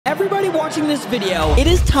everybody watching this video, it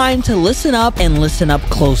is time to listen up and listen up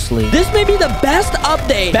closely. This may be the best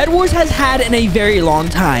update Bedwars has had in a very long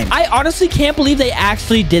time. I honestly can't believe they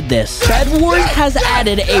actually did this. Bedwars has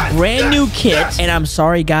added a brand new kit, and I'm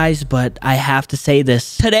sorry guys, but I have to say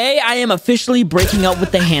this. Today, I am officially breaking up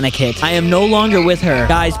with the Hannah kit. I am no longer with her.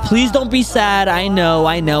 Guys, please don't be sad. I know,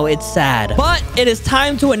 it's sad. But it is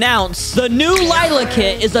time to announce the new Lila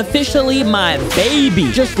kit is officially my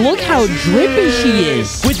baby. Just look how drippy she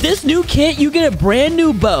is. With this new kit, you get a brand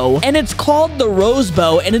new bow, and it's called the Rose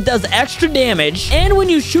Bow, and it does extra damage. And when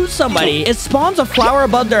you shoot somebody, it spawns a flower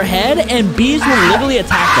above their head, and bees will literally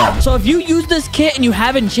attack them. So if you use this kit and you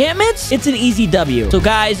have enchantments, it's an easy W. So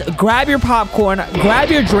guys, grab your popcorn, grab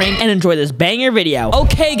your drink, and enjoy this banger video.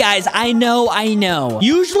 Okay, guys, I know.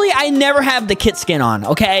 Usually, I never have the kit skin on,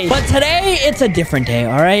 okay? But today, it's a different day,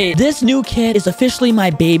 all right? This new kit is officially my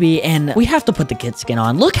baby, and we have to put the kit skin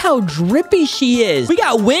on. Look how drippy she is. We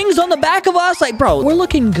got wings on the back of us. Like, bro, we're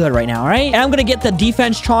looking good right now, all right? And I'm gonna get the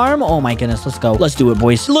defense charm. Oh my goodness, let's go. Let's do it,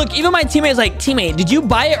 boys. Look, even my teammate is like, teammate, did you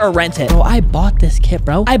buy it or rent it? Bro, I bought this kit,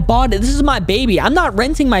 bro. I bought it. This is my baby. I'm not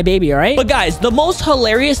renting my baby, all right? But guys, the most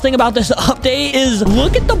hilarious thing about this update is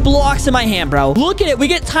look at the blocks in my hand, bro. Look at it. We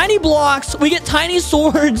get tiny blocks. We get tiny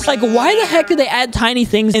swords. Like, why the heck did they add tiny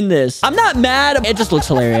things in this? I'm not mad. It just looks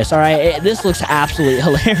hilarious, all right? This looks absolutely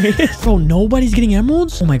hilarious. Bro, nobody's getting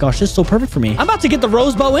emeralds? Oh my gosh, this is so perfect for me. I'm about to get the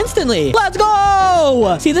rose bow instantly. Let's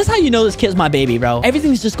go! See, this is how you know this kid's my baby, bro.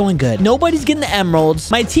 Everything's just going good. Nobody's getting the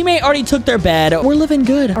emeralds. My teammate already took their bed. We're living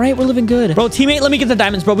good, all right? We're living good. Bro, teammate, let me get the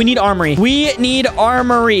diamonds, bro. We need armory. We need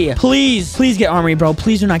armory. Please get armory, bro.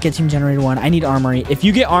 Please do not get team generator 1. I need armory. If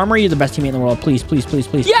you get armory, you're the best teammate in the world. Please.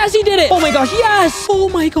 Yes, he did it. Oh my gosh, yes. Oh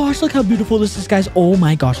my gosh, look how beautiful this is, guys. Oh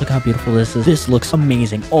my gosh, look how beautiful this is. This looks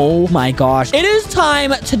amazing. Oh my gosh. It is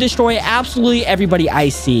time to destroy absolutely everybody I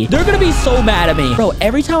see. They're gonna be so mad at me. Bro,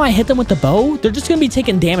 every time I hit them with the bow, they're just gonna be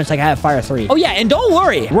taking damage like I have fire 3. Oh yeah, and don't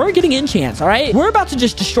worry. We're getting enchants, all right? We're about to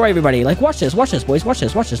just destroy everybody. Like, watch this, boys. Watch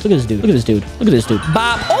this. Look at this dude.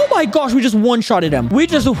 Bop. Oh my gosh, we just one-shotted him.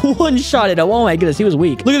 Oh my goodness, he was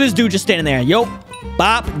weak. Look at this dude just standing there. Yo.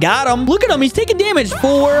 Bop. Got him. Look at him. He's taking damage.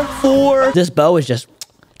 4. This bow is just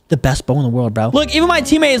the best bow in the world, bro. Look, even my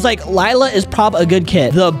teammate is like, Lila is probably a good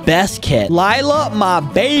kit. The best kit. Lila, my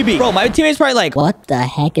baby. Bro, my teammate's probably like, what the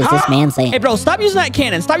heck is this man saying? Hey, bro, stop using that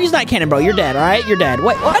cannon. Bro. You're dead, all right? You're dead.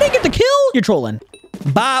 Wait, I didn't get the kill? You're trolling.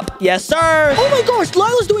 Bop. Yes, sir. Oh my gosh,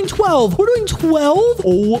 Lila's doing 12. We're doing 12?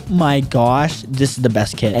 Oh my gosh. This is the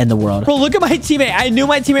best kit in the world. Bro, look at my teammate. I knew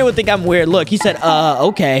my teammate would think I'm weird. Look, he said,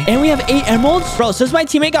 okay. And we have 8 emeralds. Bro, since my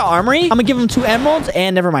teammate got armory, I'm gonna give him 2 emeralds.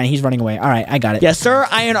 And never mind, he's running away. All right, I got it. Yes, sir.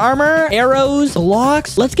 Iron armor, arrows,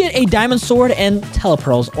 blocks. Let's get a diamond sword and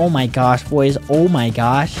telepearls. Oh my gosh, boys. Oh my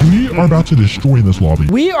gosh. We are about to destroy this lobby.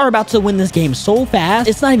 We are about to win this game so fast.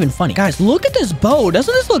 It's not even funny. Guys, look at this bow.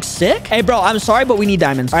 Doesn't this look sick? Hey, bro, I'm sorry, but we need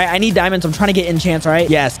diamonds. All right, I need diamonds. I'm trying to get enchants, all right?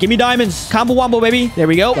 Yes, give me diamonds. Combo wombo, baby. There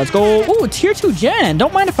we go. Let's go. Ooh, tier 2 gen.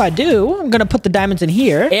 Don't mind if I do. I'm gonna put the diamonds in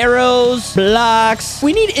here. Arrows, blocks.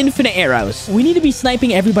 We need infinite arrows. We need to be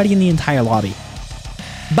sniping everybody in the entire lobby.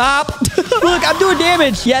 Bop. Look, I'm doing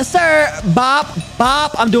damage. Yes, sir. Bop.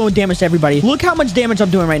 I'm doing damage to everybody. Look how much damage I'm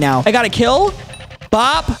doing right now. I got a kill.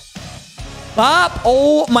 Bop.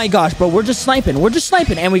 Oh my gosh, bro. We're just sniping.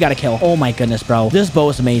 And we got a kill. Oh my goodness, bro. This bow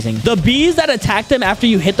is amazing. The bees that attack them after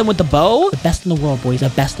you hit them with the bow, the best in the world, boys. The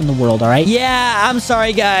best in the world, all right? Yeah, I'm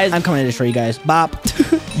sorry, guys. I'm coming to destroy you guys. Bop.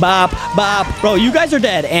 Bop. Bro, you guys are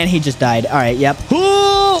dead. And he just died. All right, yep.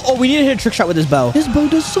 Oh, we need to hit a trick shot with this bow. This bow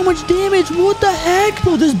does so much damage. What the heck?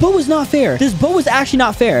 Bro, this bow is not fair. This bow is actually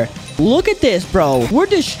not fair. Look at this, bro. We're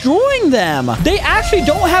destroying them. They actually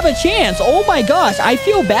don't have a chance. Oh my gosh, I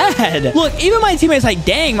feel bad. Look, even my teammate's like,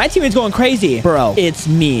 dang, my teammate's going crazy. Bro, it's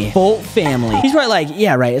me, Folt family. He's probably like,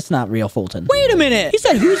 yeah, right, it's not real Foltyn. Wait a minute. He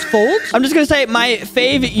said, who's Folt? I'm just gonna say my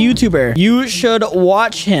fave YouTuber. You should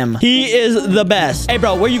watch him. He is the best. Hey,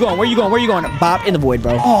 bro, where you going? Bop in the void,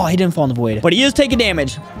 bro. Oh, he didn't fall in the void. But he is taking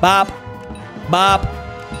damage. Bop.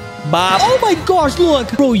 Oh my gosh,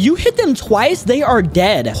 look. Bro, you hit them twice, they are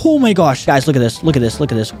dead. Oh my gosh. Guys, look at this.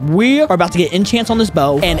 We are about to get enchants on this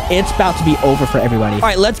bow, and it's about to be over for everybody. All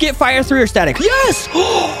right, let's get fire 3 or static. Yes!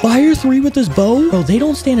 Fire 3 with this bow? Bro, they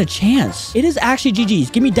don't stand a chance. It is actually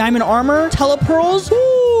GG's. Give me diamond armor, telepearls.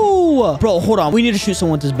 Ooh. Bro, hold on. We need to shoot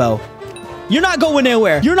someone with this bow. You're not going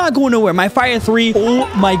nowhere. My fire 3. Oh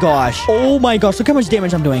my gosh. Look how much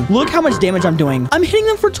damage I'm doing. I'm hitting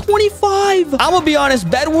them for 25. I'm gonna be honest.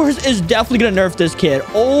 Bedwars is definitely gonna nerf this kid.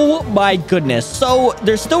 Oh my goodness. So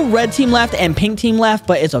there's still red team left and pink team left,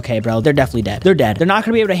 but it's okay, bro. They're definitely dead. They're not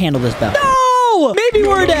gonna be able to handle this bow. No! No! Maybe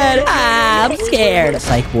we're dead. I'm scared.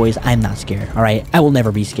 Psych, boys. I'm not scared. All right? I will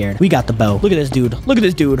never be scared. We got the bow. Look at this dude. Look at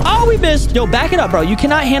this dude. Oh, we missed. Yo, back it up, bro. You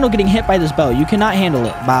cannot handle getting hit by this bow. You cannot handle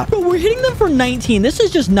it. Bop. Bro, we're hitting them for 19. This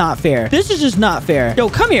is just not fair. This is just not fair. Yo,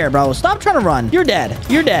 come here, bro. Stop trying to run. You're dead.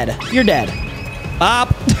 You're dead. You're dead. Bop.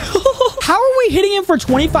 How are we hitting him for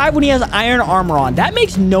 25 when he has iron armor on? That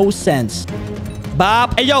makes no sense.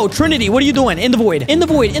 Bop. Hey, yo, Trinity, what are you doing? In the void. In the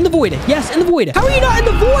void. In the void. Yes, in the void. How are you not in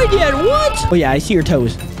the void yet? What? Oh, yeah, I see your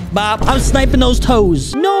toes. Bop. I'm sniping those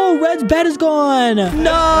toes. No, Red's bed is gone.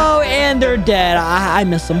 No, and they're dead. I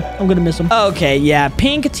miss them. I'm gonna miss them. Okay, yeah,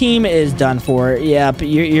 pink team is done for. Yep,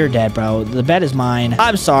 you're dead, bro. The bed is mine.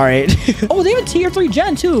 I'm sorry. Oh, they have a tier 3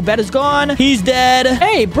 gen, too. Bed is gone. He's dead.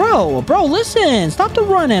 Hey, bro, listen. Stop the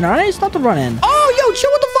running, all right? Stop the running. Oh, yo,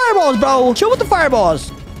 chill with the fireballs, bro. Chill with the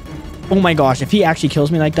fireballs. Oh, my gosh, if he actually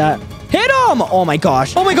kills me like that. Hit him. Oh, my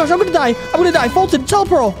gosh. Oh, my gosh, I'm gonna die. I'm gonna die. Foltyn, tell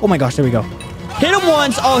Pearl. Oh, my gosh, there we go. Hit him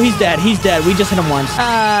once. Oh, he's dead. He's dead. We just hit him once.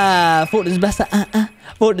 Foltyn's best.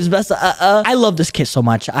 Foltyn's best. I love this kit so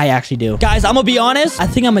much. I actually do. Guys, I'm gonna be honest. I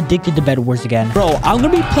think I'm addicted to Bed Wars again. Bro, I'm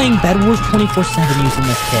gonna be playing Bed Wars 24/7 using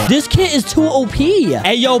this kit. This kit is too OP.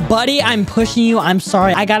 Hey, yo, buddy, I'm pushing you. I'm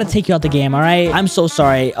sorry. I gotta take you out the game, all right? I'm so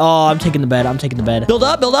sorry. Oh, I'm taking the bed. I'm taking the bed. Build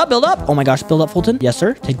up, build up, build up. Oh my gosh, build up, Foltyn. Yes,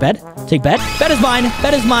 sir. Take bed. Take bed. Bed is mine.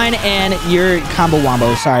 Bed is mine. And you're combo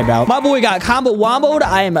wombo. Sorry, bro. My boy got combo womboed.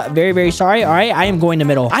 I am very, very sorry. All right, I am going to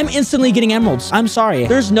middle. I'm instantly getting emeralds. I'm sorry.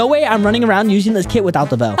 There's no way I'm running around using this kit without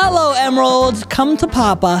the bow. Hello, emeralds. Come to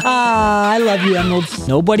Papa. I love you, emeralds.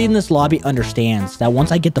 Nobody in this lobby understands that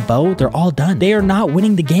once I get the bow, they're all done. They are not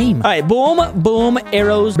winning the game. All right, boom, boom,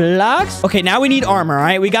 arrows, blocks. Okay, now we need armor, all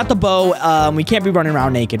right? We got the bow. We can't be running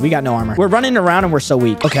around naked. We got no armor. We're running around and we're so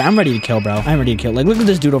weak. Okay, I'm ready to kill, bro. I'm ready to kill. Like, look at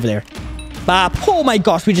this dude over there. Bop. Oh my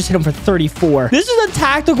gosh, we just hit him for 34. This is a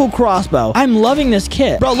tactical crossbow. I'm loving this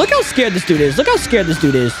kit. Bro, look how scared this dude is. Look how scared this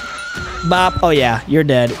dude is. Bop. Oh yeah, you're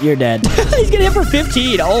dead. You're dead. He's gonna hit for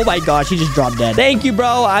 15. Oh my gosh, he just dropped dead. Thank you,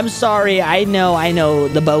 bro. I'm sorry. I know.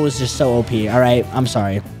 The bow is just so OP. All right, I'm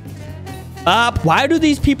sorry. Why do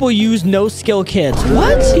these people use no skill kits?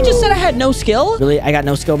 What? He just said I had no skill? Really? I got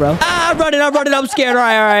no skill, bro? I'm running. I'm scared. All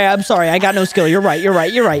right. I'm sorry. I got no skill. You're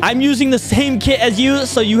right. I'm using the same kit as you,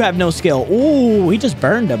 so you have no skill. Ooh, he just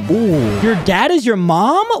burned him. Ooh. Your dad is your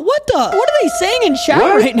mom? What are they saying in chat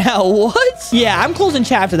right now? What? Yeah, I'm closing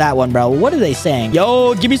chat after that one, bro. What are they saying?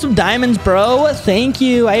 Yo, give me some diamonds, bro. Thank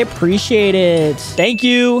you. I appreciate it. Thank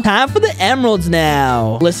you. Time for the emeralds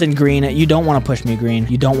now. Listen, Green, you don't want to push me, Green.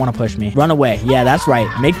 You don't want to push me. Run away. Yeah, that's right.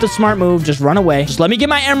 Make the smart move. Just run away. Just let me get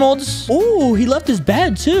my emeralds. Ooh, he left his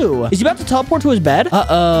bed too. Is he about to teleport to his bed?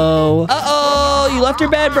 Uh-oh. You left your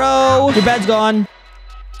bed, bro. Your bed's gone.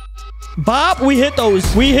 Bop. We hit those.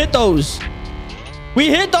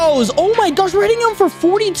 Oh my gosh, we're hitting him for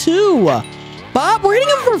 42. Bop, we're hitting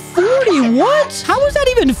him for 40. What? How is that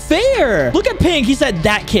even fair? Look at Pink. He said,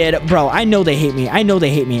 that kid. Bro, I know they hate me. I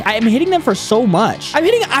am hitting them for so much. I'm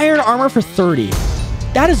hitting iron armor for 30.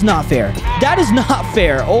 That is not fair.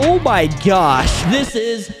 Oh my gosh. This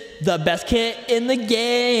is the best kit in the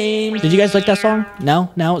game. Did you guys like that song?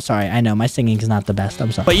 No? Sorry. I know my singing is not the best.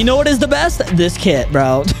 I'm sorry. But you know what is the best? This kit,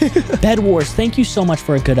 bro. Bed Wars, thank you so much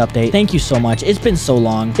for a good update. Thank you so much. It's been so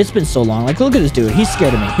long. Like, look at this dude. He's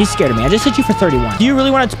scared of me. I just hit you for 31. Do you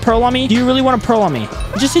really want to pearl on me?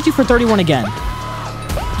 I just hit you for 31 again.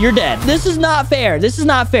 You're dead. This is not fair.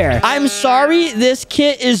 I'm sorry. This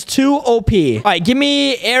kit is too OP. All right, give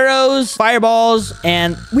me arrows, fireballs,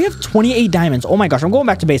 and we have 28 diamonds. Oh my gosh, I'm going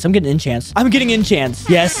back to base. I'm getting enchants.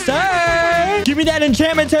 Yes, sir. Give me that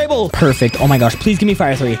enchantment table. Perfect. Oh my gosh, please give me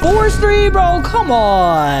fire 3. Force 3, bro. Come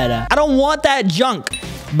on. I don't want that junk.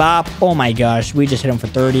 Bop. Oh my gosh, we just hit him for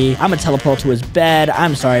 30. I'm gonna teleport to his bed.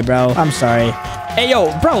 I'm sorry, bro. Hey,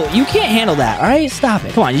 yo, bro, you can't handle that, all right? Stop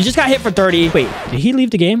it. Come on, you just got hit for 30. Wait, did he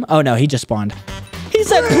leave the game? Oh, no, he just spawned. He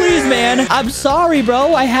said, please, man. I'm sorry,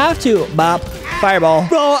 bro. I have to. Bop. Fireball.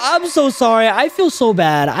 Bro, I'm so sorry. I feel so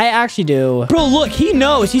bad. I actually do. Bro, look, he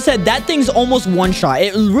knows. He said that thing's almost one shot.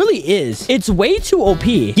 It really is. It's way too OP.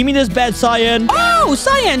 Give me this bed, Cyan. Oh,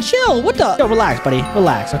 Cyan, chill. What the? Yo, relax, buddy.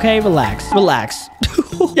 Relax, okay? Relax.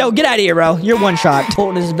 Yo, get out of here, bro. You're one shot.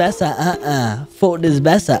 Foltyn is best. Foltyn is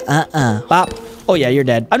best. Bop. Oh, yeah, you're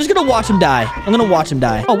dead. I'm just gonna watch him die.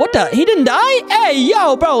 Oh, what the? He didn't die? Hey,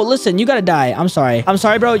 yo, bro, listen, you gotta die. I'm sorry,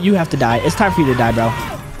 bro. You have to die. It's time for you to die, bro.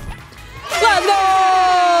 Let's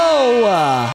go!